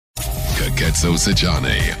Koketso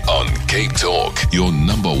Sejane on Cape Talk, your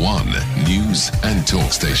number one news and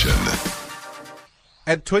talk station.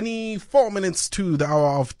 At 24 minutes to the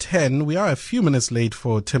hour of 10, we are a few minutes late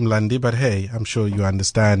for Tim Lundy, but hey, I'm sure you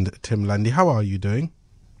understand, Tim Lundy. How are you doing?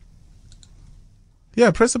 Yeah,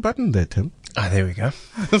 press a button there, Tim. Ah, there we go.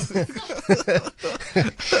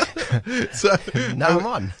 So Now I'm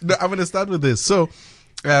on. No, I'm going to start with this. So,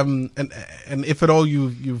 and if at all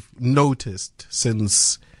you've noticed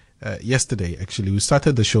since yesterday, actually, we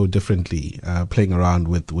started the show differently, playing around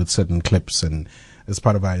with certain clips and as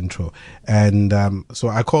part of our intro. And so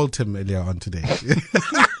I called Tim earlier on today.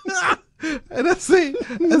 And I say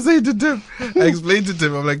to Tim, I explained to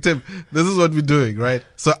Tim, I'm like, Tim, this is what we're doing, right?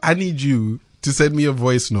 So I need you to send me a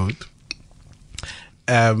voice note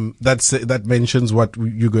that mentions what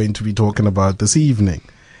you're going to be talking about this evening.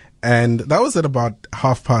 And that was at about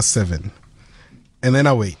 7:30. And then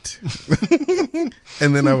I wait.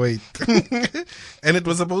 And then I wait. And it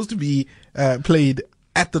was supposed to be played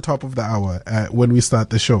at the top of the hour when we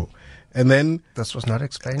start the show. And then... This was not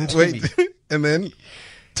explained to me. And then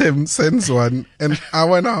Tim sends one an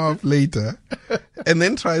hour and a half later and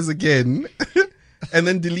then tries again and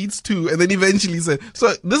then deletes two and then eventually says...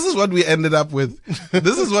 So this is what we ended up with.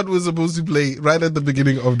 This is what we're supposed to play right at the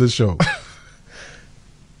beginning of the show.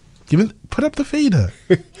 Put up the fader.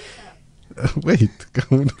 Wait, I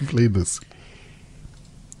want to play this.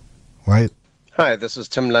 Right. Hi, this is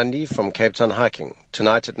Tim Lundy from Cape Town Hiking.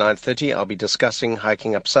 Tonight at 9:30, I'll be discussing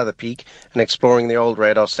hiking up Southern Peak and exploring the old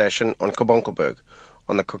radar station on Kabonkelberg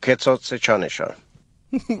on the Koketso Sejane show.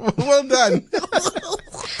 Well done.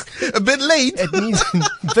 A bit late. It needs a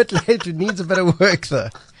bit late. It needs a bit of work, though.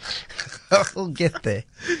 I'll get there.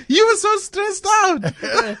 You were so stressed out.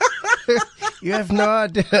 You have no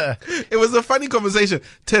idea. It was a funny conversation.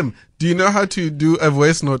 Tim, do you know how to do a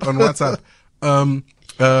voice note on WhatsApp?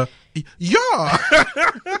 Yeah.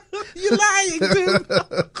 You're lying, Tim.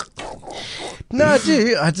 No, I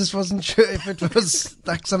do. I just wasn't sure if it was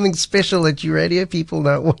like something special that you radio people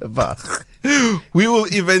know about. We will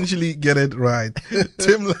eventually get it right.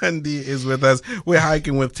 Tim Lundy is with us. We're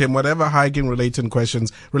hiking with Tim. Whatever hiking related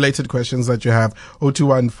questions that you have,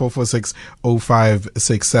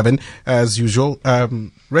 021-446-0567. As usual,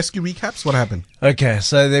 rescue recaps. What happened? Okay,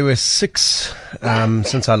 so there were 6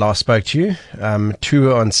 since I last spoke to you.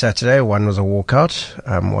 2 on Saturday. One was a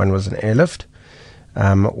walkout. One was an airlift.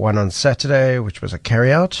 One on Saturday, which was a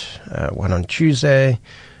carryout. One on Tuesday.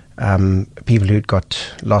 People who'd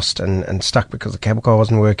got lost and stuck because the cable car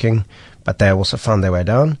wasn't working, but they also found their way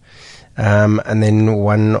down. And then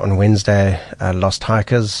one on Wednesday, lost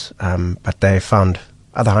hikers, but they found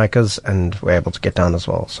other hikers and were able to get down as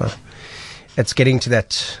well. So it's getting to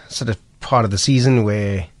that sort of part of the season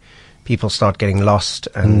where people start getting lost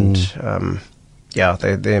and,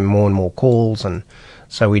 there are more and more calls, and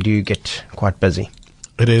so we do get quite busy.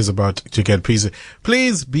 It is about to get busy.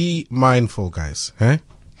 Please be mindful, guys.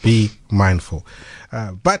 Be mindful.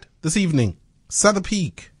 But this evening, Southern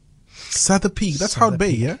Peak. That's Hout Bay,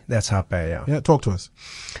 yeah? That's Hout Bay, yeah. Yeah, talk to us.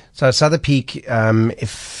 So Southern Peak,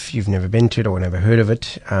 if you've never been to it or never heard of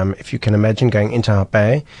it, if you can imagine going into Hout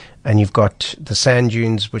Bay and you've got the sand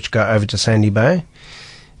dunes which go over to Sandy Bay.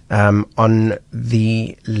 On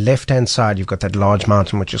the left-hand side, you've got that large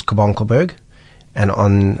mountain which is Kabonkelberg, and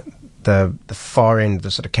on the far end, the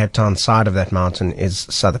sort of Cape Town side of that mountain is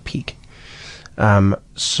Southern Peak.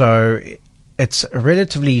 So it's a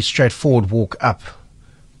relatively straightforward walk up,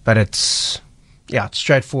 but it's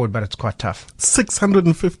straightforward, but it's quite tough.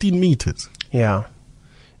 615 meters. Yeah.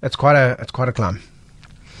 It's quite a climb.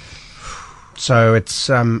 So it's,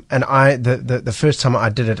 and the first time I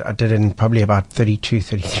did it in probably about 32,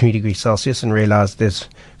 33 degrees Celsius and realized there's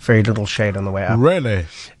very little shade on the way up. Really?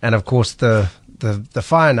 And of course the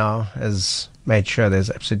fire now has made sure there's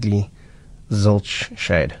absolutely zilch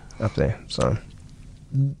shade up there. So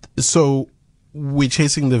we're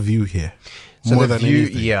chasing the view here. So more the than view,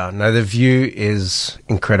 anything. the view is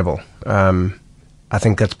incredible. I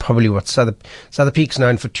think that's probably what Southern Peak's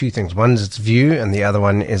known for. 2 things. One is its view, and the other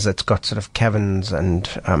one is it's got sort of caverns and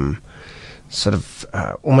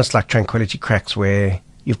almost like tranquility cracks where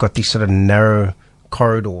you've got these sort of narrow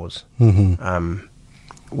corridors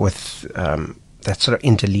with that sort of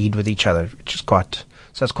interlead with each other, which is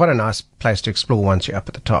it's quite a nice place to explore once you're up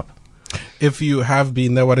at the top. If you have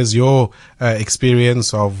been there, what is your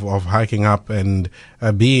experience of hiking up and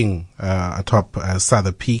being atop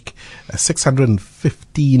Southern Peak,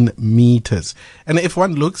 615 meters? And if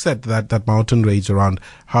one looks at that mountain range around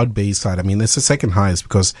Hout Bay side, I mean, it's the second highest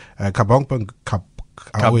because Kabonkelberg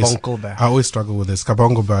Kabonkelberg. I always struggle with this.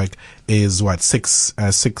 Kabonkelberg is what,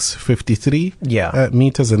 653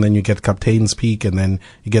 meters, and then you get Captain's Peak, and then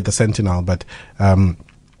you get the Sentinel. But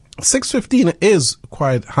 615 is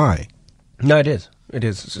quite high. No, it is. It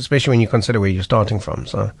is, especially when you consider where you're starting from.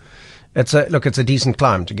 So it's a decent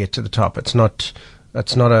climb to get to the top. It's not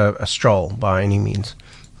a stroll by any means.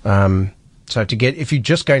 So if you're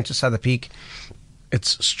just going to Southern Peak,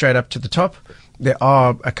 it's straight up to the top. There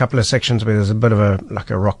are a couple of sections where there's a bit of a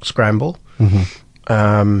rock scramble.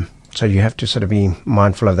 Mm-hmm. So you have to sort of be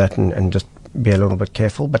mindful of that and just be a little bit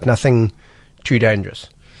careful, but nothing too dangerous.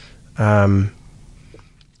 Once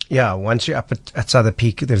you're up at Southern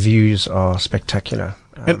Peak, the views are spectacular.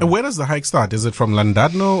 And where does the hike start? Is it from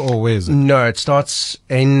Llandudno, or where is it? No, it starts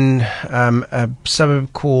in a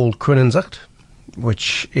suburb called Kroonenzicht,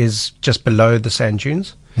 which is just below the sand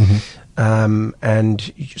dunes. Mm-hmm.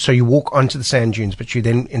 And so you walk onto the sand dunes, but you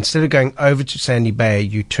then, instead of going over to Sandy Bay,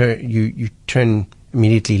 you turn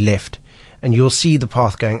immediately left, and you'll see the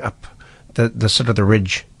path going up the sort of the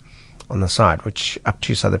ridge on the side, which up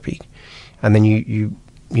to Southern Peak, and then you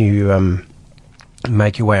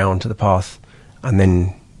make your way onto the path, and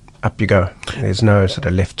then up you go. There's no sort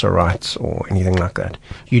of lefts or rights or anything like that.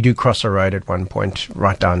 You do cross a road at one point,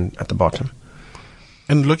 right down at the bottom.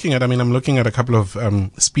 And I'm looking at a couple of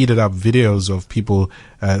speeded up videos of people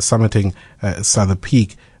summiting Southern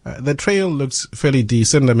Peak. The trail looks fairly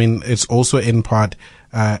decent. I mean, it's also in part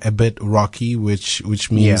a bit rocky, which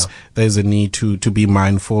means there's a need to be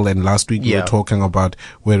mindful. And last week we were talking about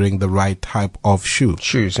wearing the right type of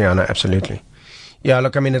shoes. Yeah, no, absolutely. Yeah,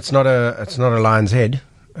 look, I mean, it's not a lion's head.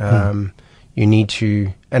 You need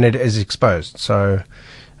to, and it is exposed. So,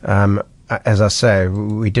 as I say,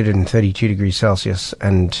 we did it in 32 degrees Celsius,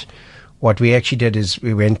 and what we actually did is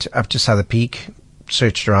we went up to Southern Peak,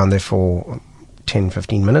 searched around there for 10,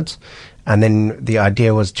 15 minutes, and then the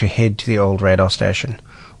idea was to head to the old radar station,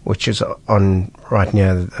 which is on right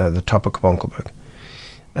near the top of Kabonkelberg.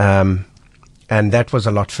 And that was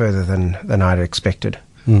a lot further than I'd expected.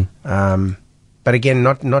 But again,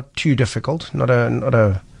 not too difficult, not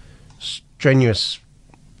a strenuous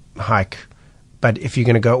hike. But if you're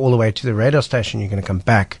going to go all the way to the radar station, you're going to come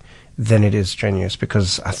back, then it is strenuous,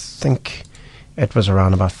 because I think it was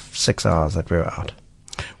around about 6 hours that we were out.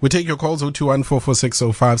 We take your calls,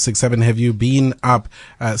 021-446-0567. Have you been up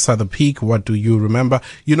Southern Peak? What do you remember?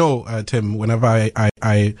 You know, Tim, whenever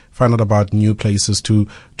I find out about new places to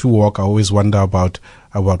walk, I always wonder about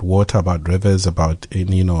water, about rivers, about,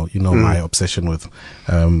 my obsession with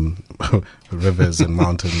rivers and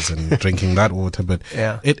mountains and drinking that water. But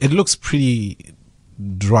it looks pretty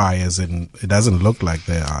dry, as in it doesn't look like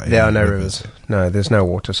there are no rivers. No, there's no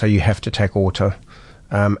water, so you have to take water.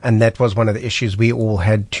 And that was one of the issues. We all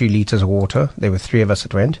had 2 liters of water. There were 3 of us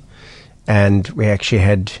that went, and we actually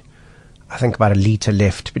had, I think, about a liter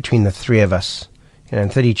left between the 3 of us. In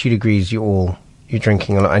 32 degrees, you're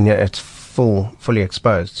drinking a lot, and it's fully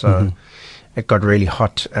exposed. So it got really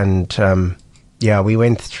hot, and we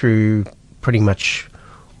went through pretty much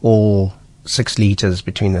all 6 liters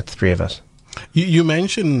between the 3 of us. You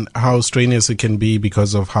mentioned how strenuous it can be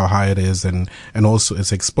because of how high it is and also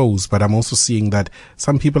it's exposed, but I'm also seeing that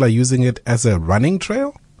some people are using it as a running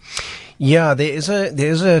trail. Yeah, there is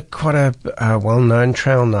a quite a well-known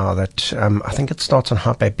trail now that I think it starts on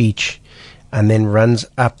Hart Bay Beach and then runs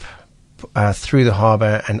up through the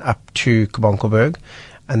harbour and up to Kabonkelberg,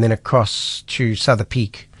 and then across to Southern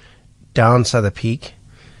Peak, down Southern Peak,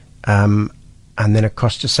 and then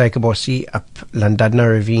across to Suikerbossie, up Llandudno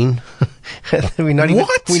Ravine. We're not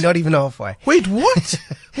even halfway. Wait, what?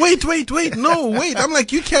 wait. No, wait. I'm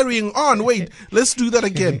like, you carrying on. Wait, let's do that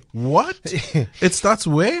again. What? It starts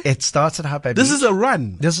where? It starts at Hart Bay Beach. This is a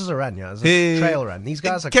run. This is a run, yeah. It's a trail run. These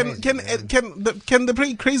guys are crazy. Can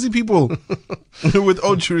the crazy people, with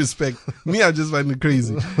all due respect, me, I just find it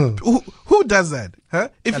crazy. Who does that? Huh?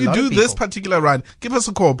 If you do this particular run, give us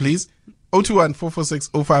a call, please.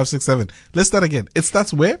 021-446-0567. Let's start again. It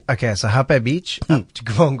starts where? Okay, so Hart Bay Beach, up to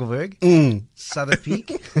Kabonkelberg, Southern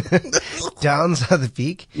Peak, down Southern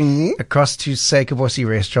Peak, across to Suikerbossie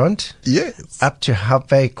Restaurant, yes, up to Hart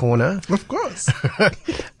Bay Corner, of course,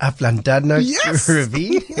 up Llandudno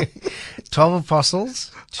Ravine, 12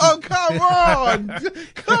 Apostles. Come on!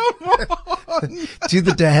 To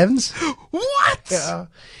the dams. What? Yeah.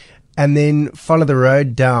 And then follow the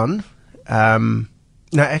road down.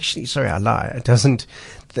 No, actually, sorry, I lie. It doesn't.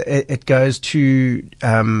 It goes to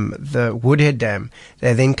the Woodhead Dam.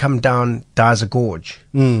 They then come down Dyser Gorge,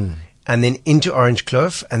 and then into Orange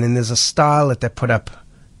Kloof. And then there's a stile that they put up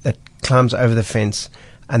that climbs over the fence,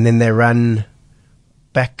 and then they run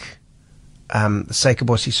back the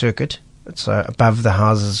Suikerbossie circuit It's above the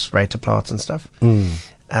houses, Raterplaats and stuff.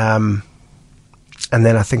 And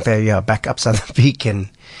then I think they back up Southern Peak, and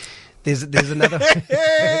there's another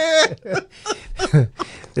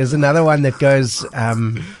there's another one that goes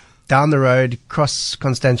down the road, cross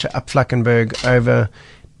Constantia, up Flackenberg, over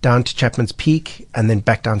down to Chapman's Peak, and then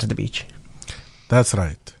back down to the beach. That's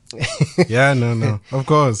right. Yeah, no, of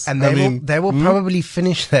course. And they will probably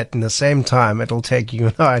finish that in the same time it'll take you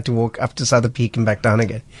and I to walk up to Southern Peak and back down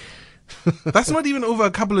again. That's not even over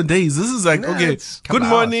a couple of days. This is like, okay, good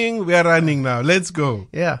morning, we are running now. Let's go.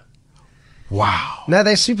 Yeah. Wow. No,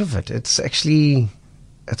 they're super fit. It's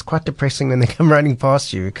quite depressing when they come running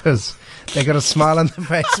past you because they got a smile on their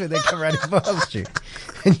face when they come running past you.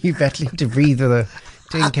 And you're battling to breathe with a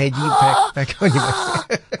 10 kg pack back on your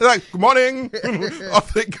back. Like, good morning.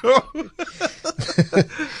 Off they go.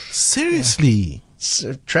 Seriously.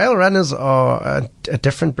 So, trail runners are a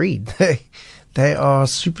different breed. They are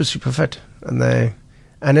super, super fit. And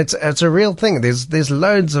it's a real thing. There's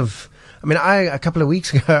loads of, a couple of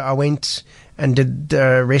weeks ago, I went and did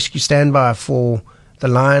rescue standby for the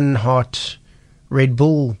Lionheart Red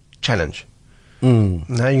Bull Challenge.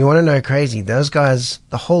 Now, you want to know crazy? Those guys,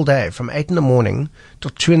 the whole day, from 8 in the morning till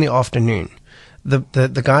 2 in the afternoon,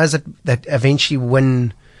 the guys that eventually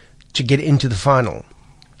win to get into the final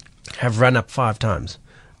have run up 5 times,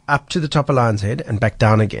 up to the top of Lion's Head and back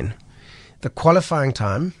down again. The qualifying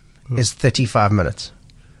time is 35 minutes.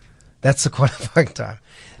 That's the qualifying time.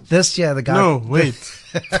 This year, the guy... No, wait.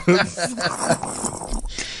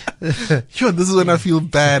 Sure, this is when I feel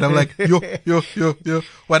bad. I'm like, yo,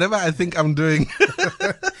 whatever I think I'm doing.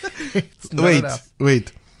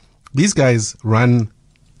 Wait. These guys run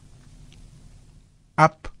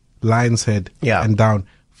up Lion's Head and down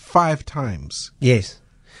 5 times. Yes.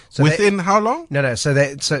 So within how long? No. So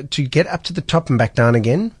to get up to the top and back down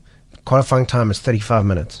again, qualifying time is 35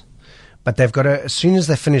 minutes. But they've got to, as soon as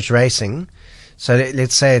they finish racing, so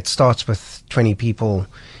let's say it starts with 20 people,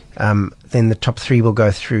 then the top 3 will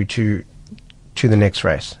go through to the next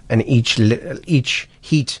race. And each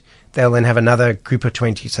heat, they'll then have another group of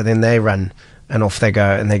 20. So then they run and off they go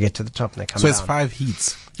and they get to the top and they come down. So it's 5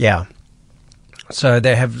 heats. Yeah. So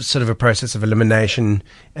they have sort of a process of elimination,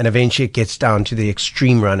 and eventually it gets down to the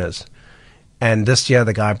extreme runners. And this year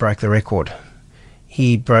the guy broke the record.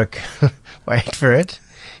 He broke, wait for it,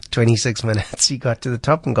 26 minutes. He got to the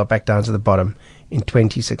top and got back down to the bottom in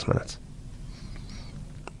 26 minutes.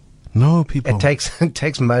 No, people. It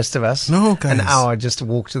takes most of us guys. an hour just to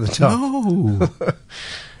walk to the top.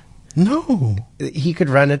 No. He could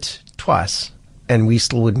run it twice, and we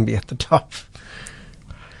still wouldn't be at the top.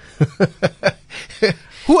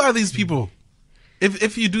 Who are these people?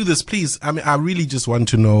 If you do this, please, I really just want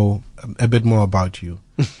to know a bit more about you.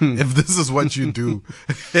 If this is what you do,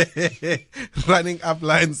 running up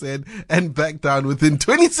Lion's Head and back down within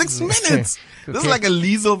 26 minutes. This is like a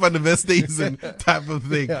Liesel van der Westhuizen type of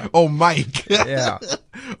thing. Yeah. Or Mike. Yeah.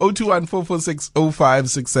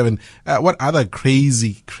 021-446-0567. What other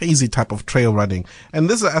crazy type of trail running? And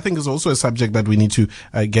this, I think, is also a subject that we need to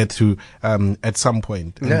get to at some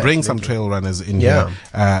point and bring some trail runners in here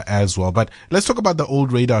as well. But let's talk about the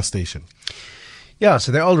old radar station. Yeah,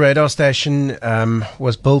 so the old radar station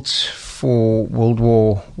was built for World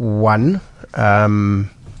War One,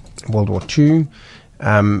 World War Two,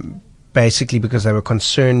 basically because they were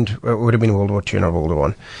concerned. It would have been World War Two, not World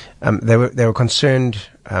War One. They were concerned.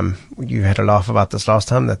 You had a laugh about this last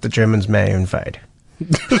time, that the Germans may invade.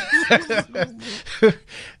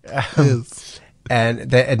 Yes.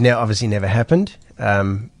 And it obviously never happened.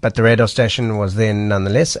 But the radar station was there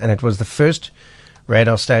nonetheless, and it was the first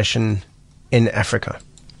radar station in Africa.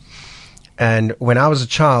 And when I was a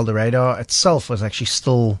child, the radar itself was actually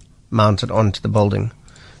still mounted onto the building.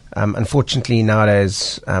 Unfortunately,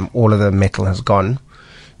 nowadays, all of the metal has gone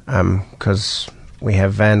because we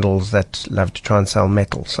have vandals that love to try and sell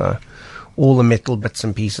metal. So all the metal bits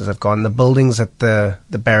and pieces have gone. The buildings at the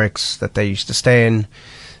barracks that they used to stay in,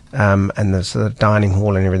 and the dining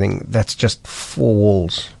hall and everything, that's just 4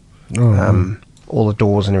 walls. All the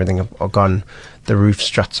doors and everything are gone. The roof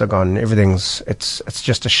struts are gone. It's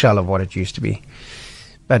just a shell of what it used to be.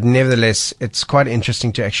 But nevertheless, it's quite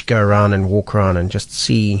interesting to actually go around and walk around and just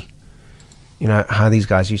see, how these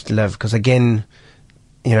guys used to live. Because again,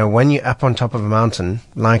 when you're up on top of a mountain,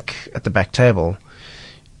 like at the back table,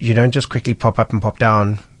 you don't just quickly pop up and pop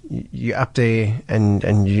down. You're up there,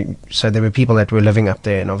 so there were people that were living up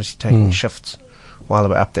there and obviously taking shifts while they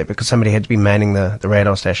were up there because somebody had to be manning the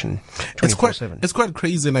radar station 24/7. It's quite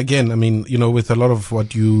crazy. And again, with a lot of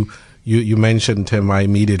what you you mentioned him, I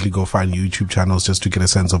immediately go find YouTube channels just to get a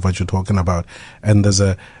sense of what you're talking about. And there's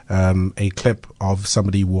a clip of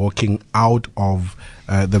somebody walking out of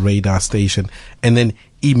the radar station, and then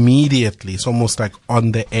immediately, it's almost like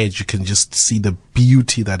on the edge, you can just see the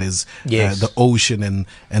beauty that is the ocean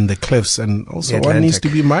and the cliffs. And also one needs to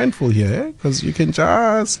be mindful here, because you can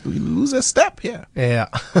just lose a step here. Yeah.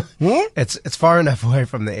 It's far enough away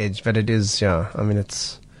from the edge, but it is, I mean,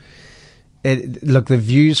 look, the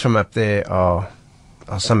views from up there are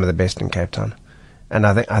some of the best in Cape Town. And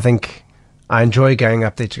I think I enjoy going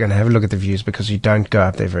up there to go and have a look at the views, because you don't go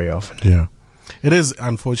up there very often. Yeah. It is,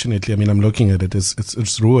 unfortunately. I mean, I'm looking at it.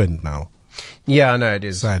 It's ruined now. Yeah, I know it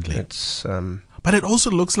is. Sadly. It's but it also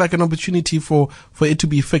looks like an opportunity for it to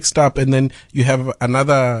be fixed up, and then you have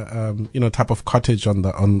another type of cottage on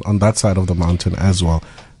that side of the mountain as well.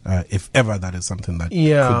 If ever that is something that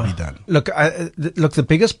could be done. Look, the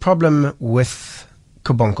biggest problem with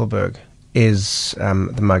Kabonkelberg is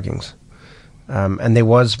the muggings. And there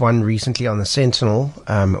was one recently on the Sentinel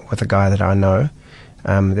with a guy that I know.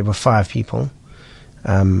 There were 5 people,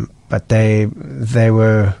 but they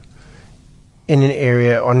were in an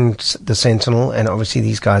area on the Sentinel, and obviously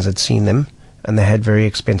these guys had seen them, and they had very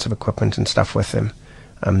expensive equipment and stuff with them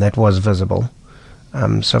that was visible.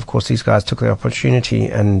 So of course these guys took the opportunity,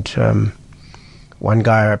 and one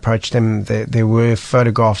guy approached him. There were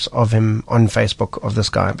photographs of him on Facebook of this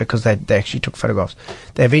guy, because they actually took photographs.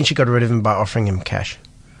 They eventually got rid of him by offering him cash.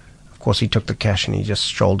 Of course he took the cash and he just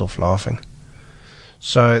strolled off laughing.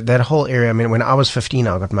 So that whole area, I mean, when I was 15,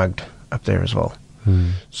 I got mugged up there as well.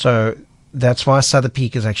 So that's why Souther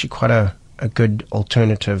Peak is actually quite a good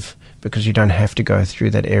alternative, because you don't have to go through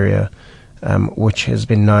that area, which has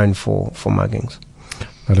been known for muggings.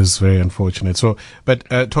 That is very unfortunate. So, but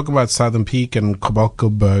talk about Southern Peak and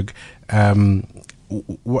Kabonkelberg.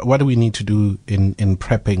 What do we need to do in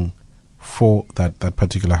prepping for that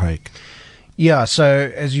particular hike? Yeah,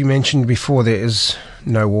 so as you mentioned before, there is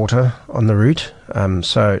no water on the route.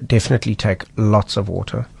 So definitely take lots of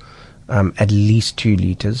water, at least 2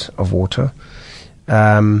 liters of water.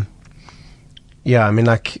 Yeah, I mean,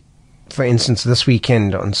 like, for instance, this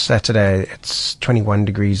weekend on Saturday, it's 21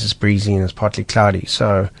 degrees, it's breezy, and it's partly cloudy.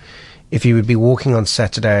 So if you would be walking on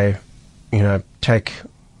Saturday, take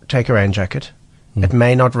a rain jacket. It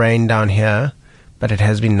may not rain down here, but it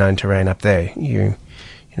has been known to rain up there. You're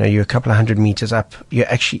a couple of 100 meters up,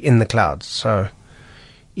 you're actually in the clouds. So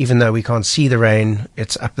even though we can't see the rain,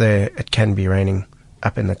 it's up there. It can be raining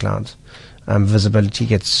up in the clouds. Visibility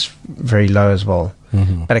gets very low as well.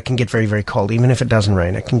 But it can get very, very cold. Even if it doesn't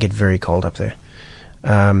rain, it can get very cold up there.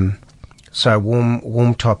 So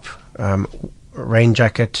warm top, rain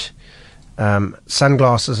jacket,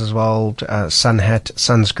 sunglasses as well, sun hat,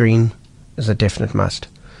 sunscreen is a definite must.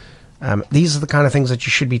 These are the kind of things that you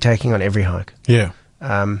should be taking on every hike. Yeah.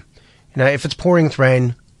 If it's pouring with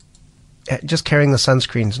rain, just carrying the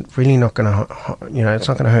sunscreen is really not going to, it's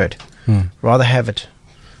not going to hurt. Rather have it.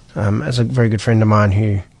 As a very good friend of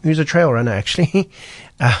mine who's a trail runner, actually,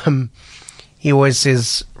 he always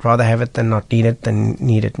says, rather have it than not need it, than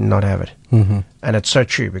need it and not have it. And it's so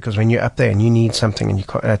true, because when you're up there and you need something, and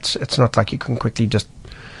it's not like you can quickly just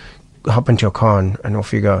hop into your car and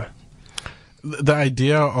off you go. The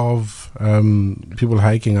idea of people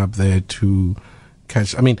hiking up there to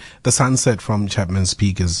catch, I mean, the sunset from Chapman's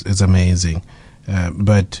Peak is amazing,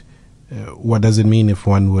 but what does it mean if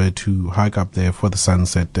one were to hike up there for the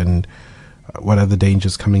sunset, and what are the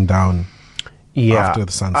dangers coming down after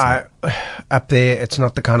the sunset? Up there, it's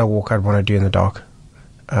not the kind of walk I'd want to do in the dark,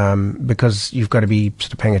 because you've got to be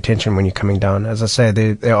sort of paying attention when you're coming down. As I say,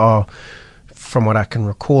 there are, from what I can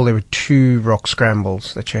recall, there were 2 rock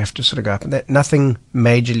scrambles that you have to sort of go up. Nothing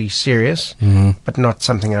majorly serious, but not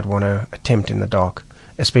something I'd want to attempt in the dark,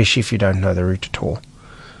 especially if you don't know the route at all.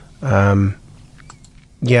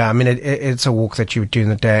 Yeah, I mean, it's a walk that you would do in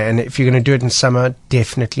the day. And if you're going to do it in summer,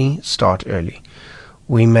 definitely start early.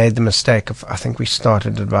 We made the mistake of, I think we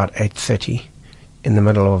started at about 8:30 in the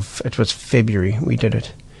middle of, it was February, we did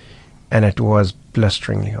it. And it was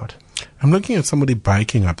blisteringly hot. I'm looking at somebody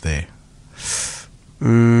biking up there.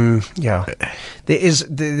 Yeah. There is,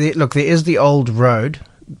 look, there is the old road,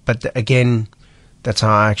 but again, that's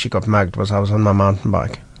how I actually got mugged, was I was on my mountain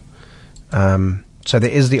bike. So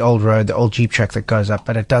there is the old road, the old Jeep track that goes up,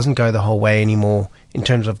 but it doesn't go the whole way anymore in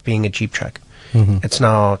terms of being a Jeep track. It's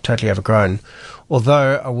now totally overgrown.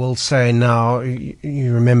 Although I will say now,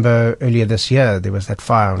 you remember earlier this year, there was that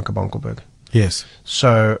fire on Kabonkelberg. Yes.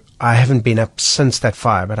 So I haven't been up since that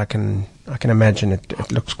fire, but I can imagine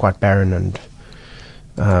it looks quite barren, and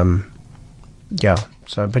yeah.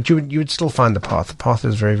 So, but you would still find the path. The path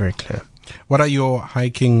is very, very clear. What are your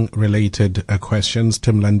hiking related questions?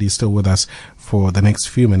 Tim Lundy still with us for the next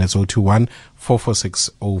few minutes. 021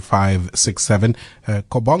 446 0567.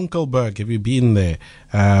 Kobonkelberg, have you been there?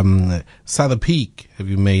 Southern Peak, have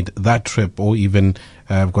you made that trip? Or even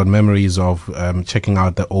I've got memories of checking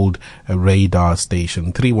out the old radar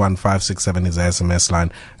station. 31567 is the SMS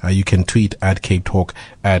line. You can tweet at Cape Talk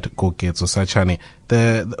at Koketso Sachane.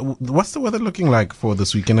 What's the weather looking like for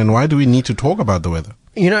this weekend, and why do we need to talk about the weather?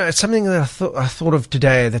 You know, it's something that I thought of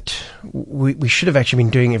today that we should have actually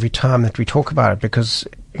been doing every time that we talk about it, because,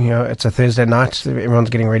 you know, it's a Thursday night. Everyone's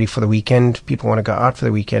getting ready for the weekend. People want to go out for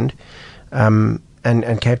the weekend. And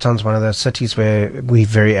Cape Town's one of those cities where we're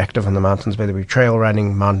very active on the mountains, whether we're trail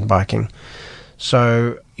running, mountain biking.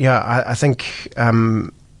 So, yeah, I think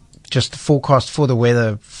just the forecast for the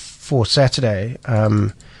weather for Saturday,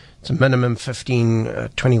 it's a minimum 15,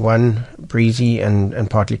 21, breezy and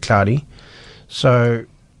partly cloudy. So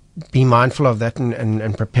be mindful of that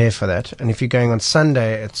and prepare for that. And if you're going on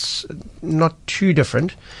Sunday, it's not too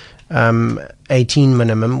different. 18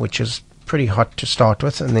 minimum, which is pretty hot to start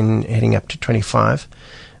with, and then heading up to 25.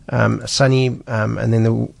 Sunny, and then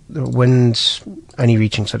the wind's only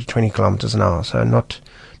reaching sort of 20 kilometers an hour. So not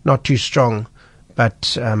too strong,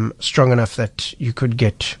 but strong enough that you could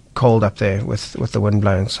get cold up there with the wind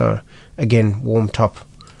blowing. So again, warm top.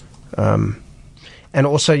 And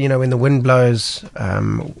also, you know, when the wind blows,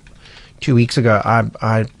 2 weeks ago,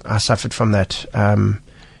 I suffered from that.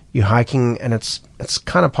 You're hiking and it's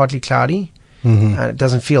kind of partly cloudy, and it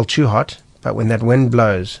doesn't feel too hot. But when that wind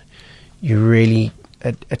blows, you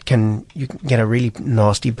can get a really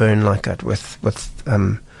nasty burn like that with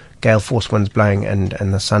gale force winds blowing and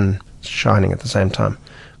the sun shining at the same time.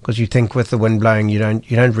 Because you think with the wind blowing, you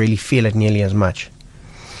don't really feel it nearly as much.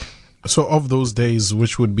 So of those days,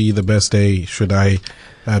 which would be the best day should I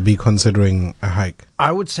be considering a hike?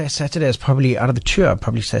 I would say Saturday is probably, out of the two, I'd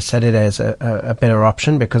probably say Saturday is a better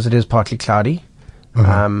option because it is partly cloudy.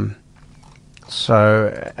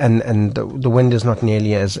 So, and the wind is not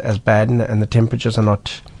nearly as bad, and the temperatures are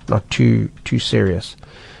not too serious.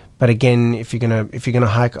 But again, if you're gonna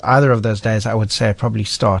hike either of those days, I would say probably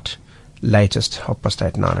start latest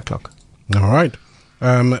 8:30, 9 o'clock. All right.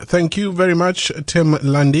 Thank you very much, Tim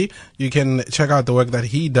Lundy. You can check out the work that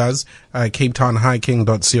he does,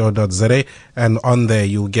 capetownhiking.co.za, and on there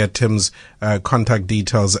you'll get Tim's contact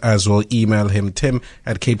details as well. Email him,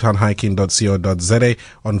 tim@capetownhiking.co.za.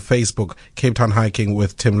 On Facebook, Cape Town Hiking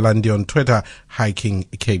with Tim Lundy. On Twitter, Hiking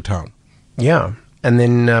Cape Town. Yeah. And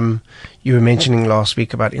then you were mentioning last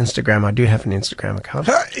week about Instagram. I do have an Instagram account.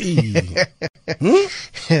 Hey!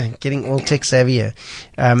 Getting all tech savvy here.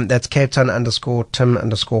 That's Cape Town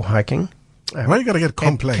 _Tim _hiking. Why you gotta get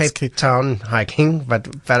complex? Cape Town hiking, but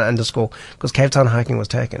underscore, because Cape Town hiking was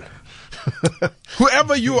taken.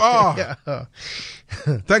 Whoever you are, Yeah.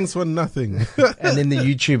 thanks for nothing. And then the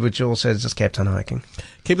YouTube, which also is just Cape Town hiking.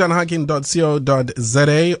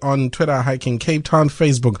 CapeTownHiking.co.za. On Twitter, Hiking Cape Town.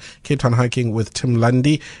 Facebook, Cape Town Hiking with Tim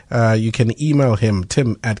Lundy. You can email him,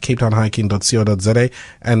 tim@capetownhiking.co.za.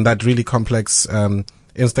 And that really complex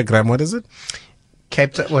Instagram, what is it?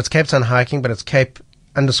 It's Cape Town hiking, but it's Cape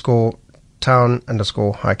 _Town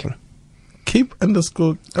 _hiking. Cape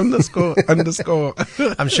 ___.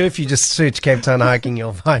 I'm sure if you just search Cape Town hiking,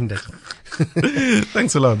 you'll find it.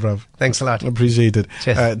 Thanks a lot, bruv. Thanks a lot. Appreciate it.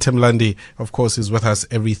 Cheers. Tim Lundy, of course, is with us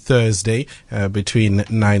every Thursday between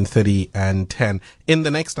 9:30 and 10. In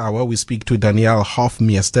the next hour, we speak to Danielle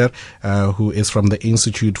Hofmeister, who is from the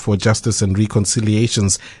Institute for Justice and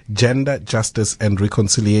Reconciliation's Gender Justice and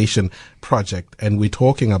Reconciliation Project. And we're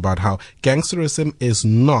talking about how gangsterism is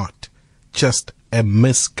not just a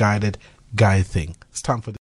misguided guy thing. It's time for